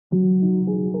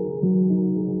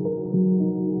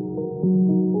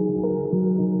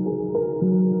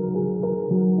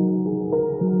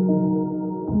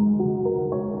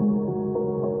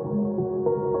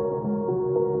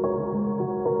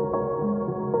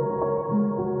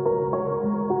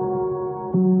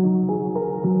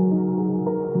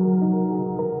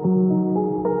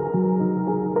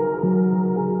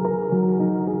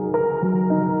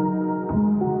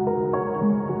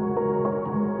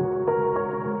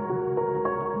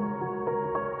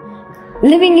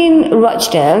Living in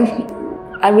Rochdale,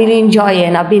 I really enjoy it,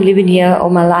 and I've been living here all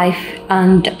my life,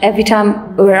 and every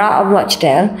time we're out of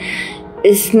Rochdale,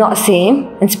 it's not the same,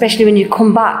 and especially when you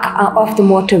come back off the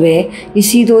motorway, you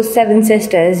see those seven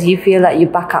sisters, you feel like you're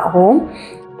back at home.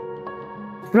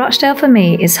 Rochdale for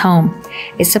me is home.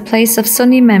 It's a place of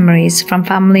sunny memories from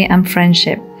family and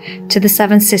friendship to the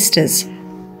Seven Sisters,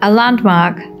 a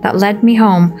landmark that led me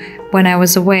home when I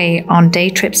was away on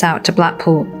day trips out to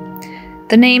Blackpool.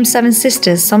 The name Seven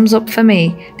Sisters sums up for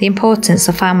me the importance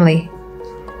of family.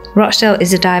 Rochdale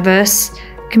is a diverse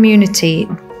community,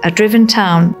 a driven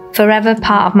town, forever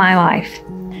part of my life.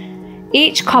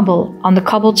 Each cobble on the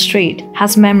cobbled street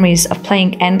has memories of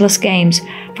playing endless games,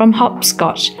 from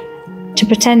hopscotch to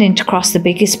pretending to cross the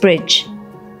biggest bridge.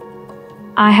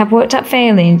 I have worked at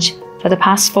Falinge for the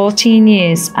past 14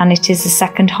 years, and it is a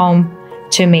second home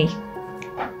to me.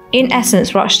 In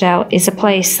essence, Rochdale is a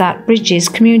place that bridges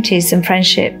communities and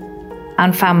friendship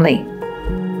and family.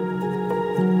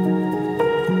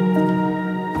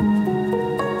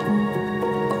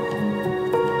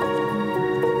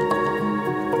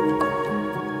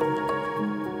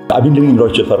 I've been living in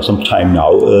Rochdale for some time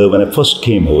now. When I first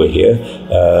came over here,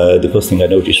 the first thing I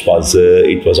noticed was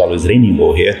it was always raining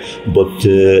over here. But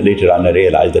later on I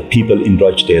realized that people in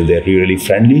Rochdale, they're really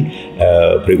friendly,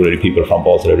 particularly people from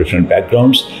all different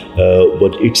backgrounds.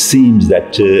 But it seems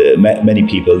that many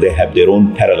people, they have their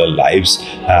own parallel lives,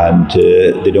 and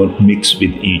they don't mix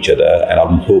with each other. And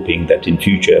I'm hoping that in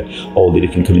future, all the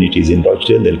different communities in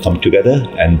Rochdale, they'll come together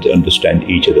and understand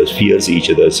each other's fears,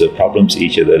 each other's problems,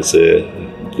 each other's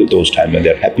those times when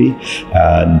they're happy.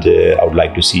 And I would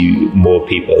like to see more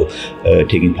people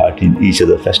taking part in each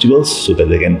other's festivals so that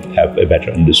they can have a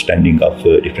better understanding of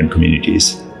different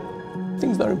communities.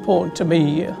 Things that are important to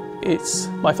me, it's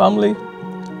my family,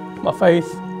 my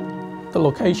faith, the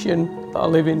location that I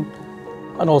live in,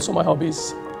 and also my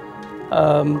hobbies.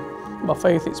 My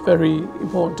faith is very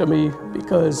important to me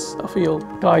because I feel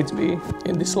it guides me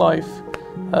in this life.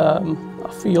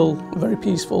 I feel very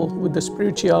peaceful with the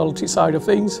spirituality side of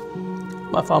things.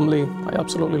 My family, I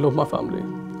absolutely love my family.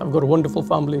 I've got a wonderful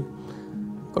family.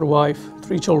 I've got a wife,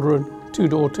 3 children, 2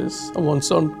 daughters and 1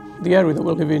 son. The area that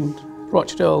we live in,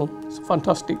 Rochdale, is a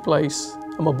fantastic place.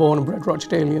 I'm a born and bred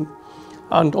Rochdalian.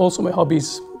 And also my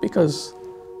hobbies, because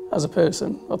as a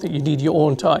person, I think you need your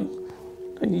own time.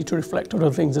 You need to reflect on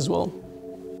other things as well.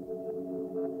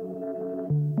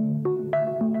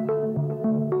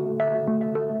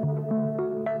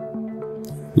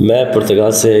 मैं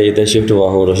पुर्तगाल से इधर shift हुआ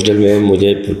हूँ रोचडेल में।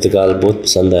 मुझे पुर्तगाल बहुत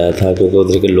पसंद आया था क्योंकि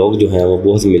उधर के लोग जो हैं वो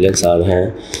बहुत मिलनसार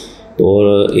हैं।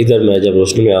 और इधर मैं जब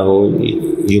रोचडेल में आया हूँ,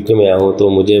 यूके में आया हूँ, तो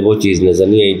मुझे वो चीज़ नज़र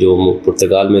नहीं आई जो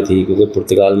पुर्तगाल में थी, क्योंकि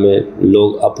पुर्तगाल में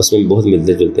लोग आपस में बहुत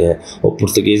मिलते जुलते हैं और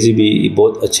पुर्तगीज़ी भी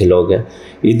बहुत अच्छे लोग हैं।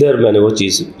 इधर मैंने वो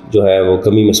चीज़ जो है वो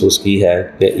कमी महसूस की है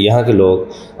कि यहाँ के लोग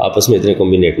आपस में इतने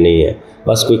कम्बिनेट नहीं है।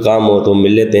 बस कोई काम हो तो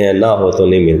मिल लेते हैं, ना हो तो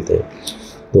नहीं मिलते।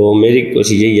 तो मेरी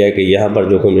कोशिश यही है कि यहाँ पर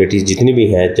जो कम्युनिटीज़ जितनी भी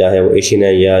हैं, चाहे वो एशियन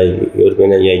है या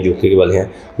यूरोपियन है या यूके के वाले हैं,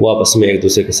 वो आपस में एक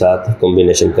दूसरे के साथ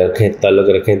कॉम्बिनेशन कर रखें, ताल्लुक़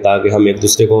रखें, ताकि हम एक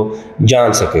दूसरे को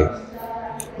जान सकें।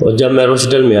 और जब मैं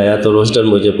रोचडेल में आया तो रोचडेल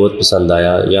मुझे बहुत पसंद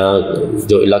आया। यहाँ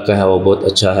जो इलाका है वो बहुत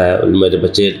अच्छा है। मेरे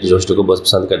बच्चे रोचडेल को बहुत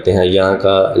पसंद करते हैं। यहाँ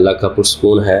का इलाका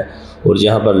पुरसकून है और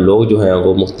यहाँ पर लोग जो हैं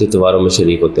वो मुख्तलिफ त्योहारों में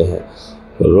शरीक होते हैं।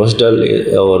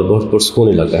 रोचडेल और बहुत पुरसकून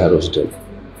इलाका है रोचडेल।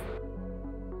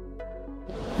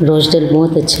 रोचडेल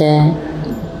बहुत अच्छा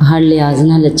है, हर लिहाज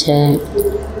नाल अच्छा है।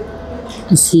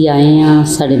 असी आए हैं,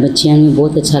 साढ़े बच्चों में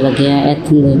बहुत अच्छा लगे है।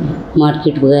 इत्थों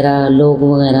मार्केट वगैरह, लोग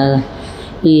वगैरह,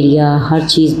 एरिया, हर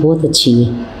चीज़ बहुत अच्छी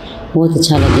है। बहुत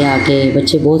अच्छा लगे आके,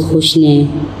 बच्चे बहुत खुश ने।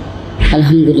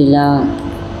 अल्हम्दुलिल्लाह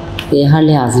ते हर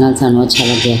लिहाज नाल सानू अच्छा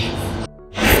लगे।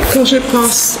 Quand je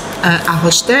pense à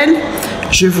Rochdale,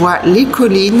 je vois les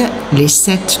collines, les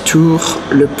 7 tours,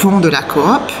 le pont de la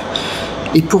Coop.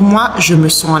 Et pour moi, je me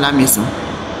sens à la maison.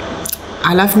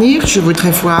 À l'avenir, je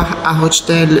voudrais voir à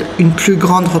Rochdale une plus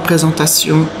grande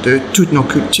représentation de toutes nos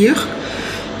cultures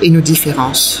et nos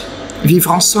différences.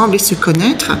 Vivre ensemble et se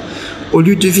connaître au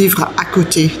lieu de vivre à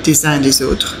côté des uns et des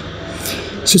autres.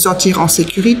 Se sentir en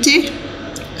sécurité,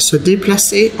 se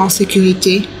déplacer en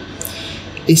sécurité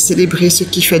et célébrer ce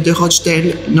qui fait de Rochdale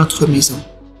notre maison.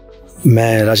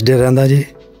 मैं रचडेल रहंदा जी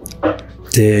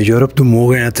ते Europe तो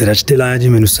move गया ते रचडेल आया जी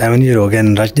मैंने 7 year हो गए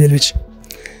रचडेल विच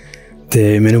ते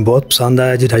मैंने बहुत पसंद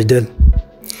आया जी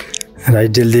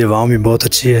रचडेल दी आवाम भी बहुत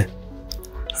अच्छी है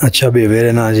अच्छा बिहेवियर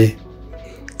है ना जी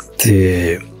ते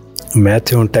मैं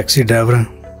तो हूँ टैक्सी ड्राइवर हाँ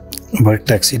बट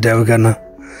टैक्सी ड्राइवर करना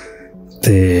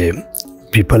ते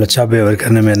पीपल अच्छा बिहेवियर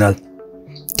करने मेरे नाल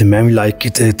ते मैं भी लाइक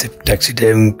कीते ते टैक्सी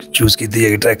ड्राइविंग चूज़ की है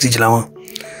कि टैक्सी चलावां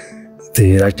ते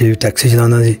रचडेल टैक्सी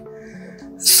चलाना जी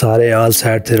सारे आल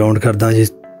साइड ते राउंड करदा जी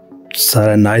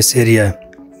सारा नाइस एरिया है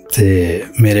ते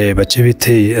मेरे बच्चे भी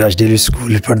इत्थे रचडेल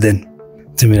स्कूल पढ़दे न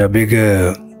ते मेरा बिग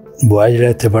बॉय जेह्ड़ा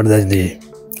इत्थे पढ़दा जी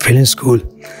फिलिंग स्कूल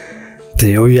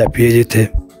ते ओह् बी हैप्पी है जी इत्थे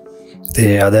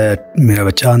ते आखदा मेरा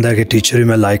बच्चा आंदा कि टीचर भी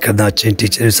मैं लाइक करदा अच्छे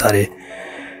टीचर सारे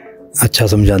अच्छा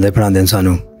समझांदे पढ़ांदे न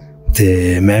सानू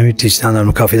ते मैं भी टीचरां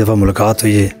नाल काफ़ी दफ़ा मुलाकात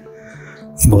हुई है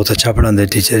बहुत अच्छा पढ़ांदे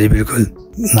टीचर जी बिल्कुल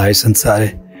नाइस न सारे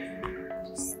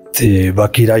ते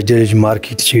बाकी रचडेल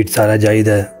मार्केट शीट सारा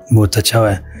जाइदा है बहुत अच्छा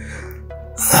है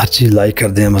हर चीज़ लाइक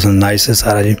करते हैं मसलन नाइस है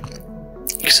सारा जी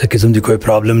किसी किस्म की कोई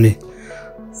प्रॉब्लम नहीं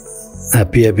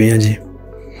हैप्पी हैं जी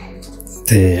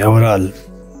ते ओवरऑल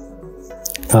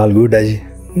ऑल गुड है जी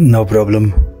no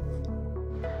problem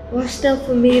Rochdale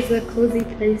for me is a cozy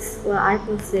place where I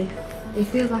feel safe. It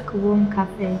feels like a warm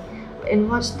cafe. In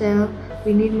Rochdale,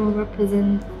 we need more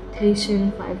representation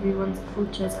for everyone's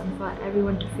cultures and for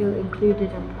everyone to feel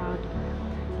included and proud.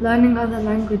 Learning other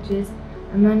languages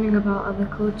and learning about other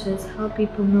cultures help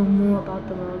people know more about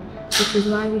the world, which is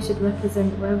why we should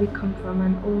represent where we come from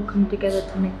and all come together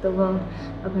to make the world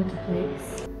a better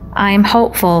place. I am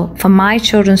hopeful for my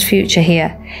children's future here.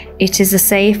 It is a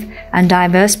safe and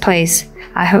diverse place.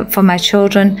 I hope for my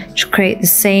children to create the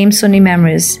same sunny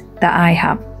memories that I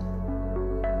have.